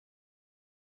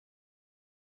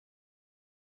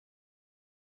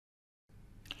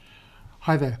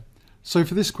Hi there. So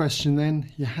for this question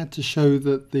then, you had to show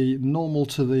that the normal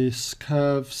to this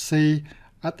curve C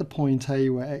at the point A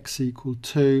where x equaled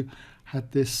 2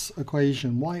 had this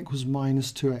equation, y equals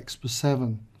minus 2x plus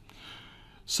 7.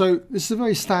 So this is a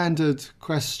very standard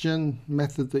question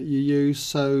method that you use,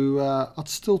 so I'll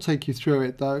still take you through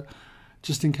it though,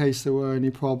 just in case there were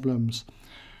any problems.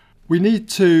 We need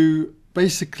to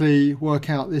basically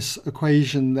work out this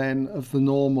equation then of the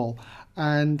normal,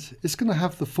 and it's going to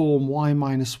have the form y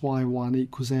minus y1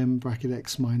 equals m bracket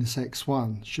x minus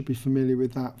x1. Should be familiar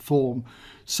with that form.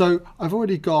 So I've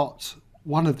already got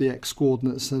one of the x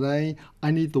coordinates at A.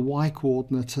 I need the y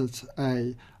coordinate at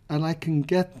A, and I can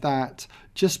get that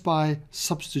just by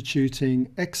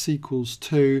substituting x equals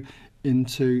 2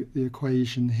 into the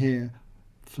equation here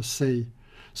for C.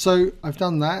 So I've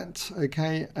done that,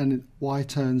 okay, and y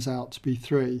turns out to be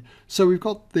 3. So we've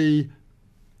got the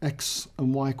x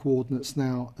and y coordinates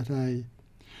now at A.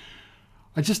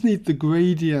 I just need the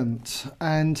gradient,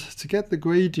 and to get the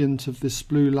gradient of this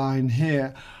blue line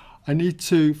here, I need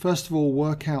to first of all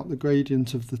work out the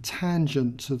gradient of the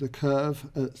tangent to the curve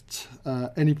at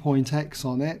any point x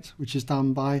on it, which is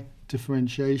done by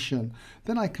differentiation.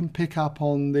 Then I can pick up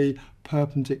on the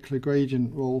perpendicular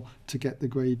gradient rule to get the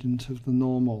gradient of the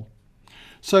normal.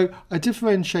 So I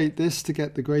differentiate this to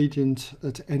get the gradient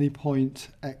at any point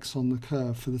x on the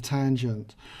curve for the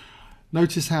tangent.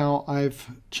 Notice how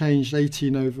I've changed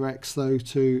 18 over x though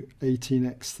to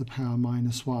 18x to the power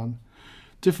minus 1.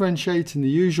 Differentiate in the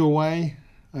usual way,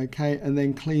 okay, and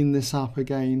then clean this up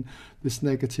again, this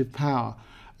negative power.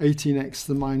 18x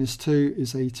to the minus 2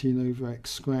 is 18 over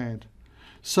x squared.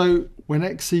 So when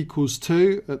x equals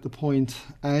 2 at the point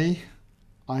A,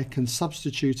 I can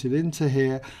substitute it into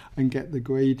here and get the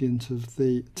gradient of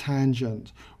the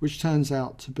tangent, which turns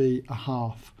out to be a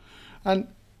half. And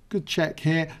good check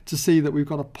here to see that we've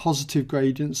got a positive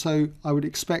gradient, so I would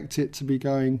expect it to be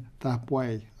going that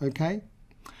way, okay?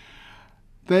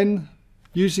 Then,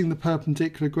 using the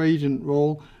perpendicular gradient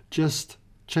rule, just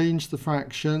change the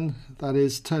fraction, that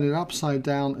is, turn it upside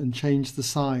down and change the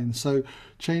sign. So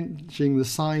changing the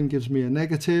sign gives me a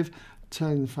negative.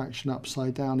 Turning the fraction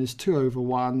upside down is 2 over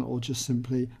 1, or just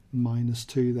simply minus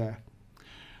 2 there.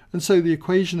 And so the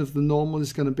equation of the normal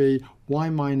is going to be y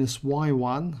minus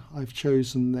y1. I've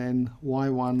chosen then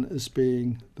y1 as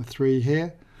being the 3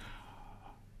 here,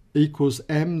 equals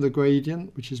m, the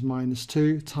gradient, which is minus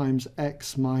 2, times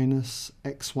x minus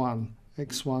x1.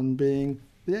 x1 being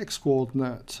the x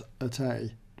coordinate at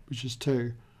A, which is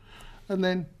 2. And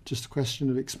then just a question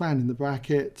of expanding the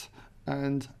bracket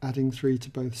and adding 3 to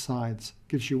both sides.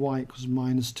 Gives you y equals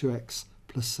minus 2x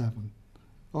plus 7.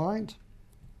 All right?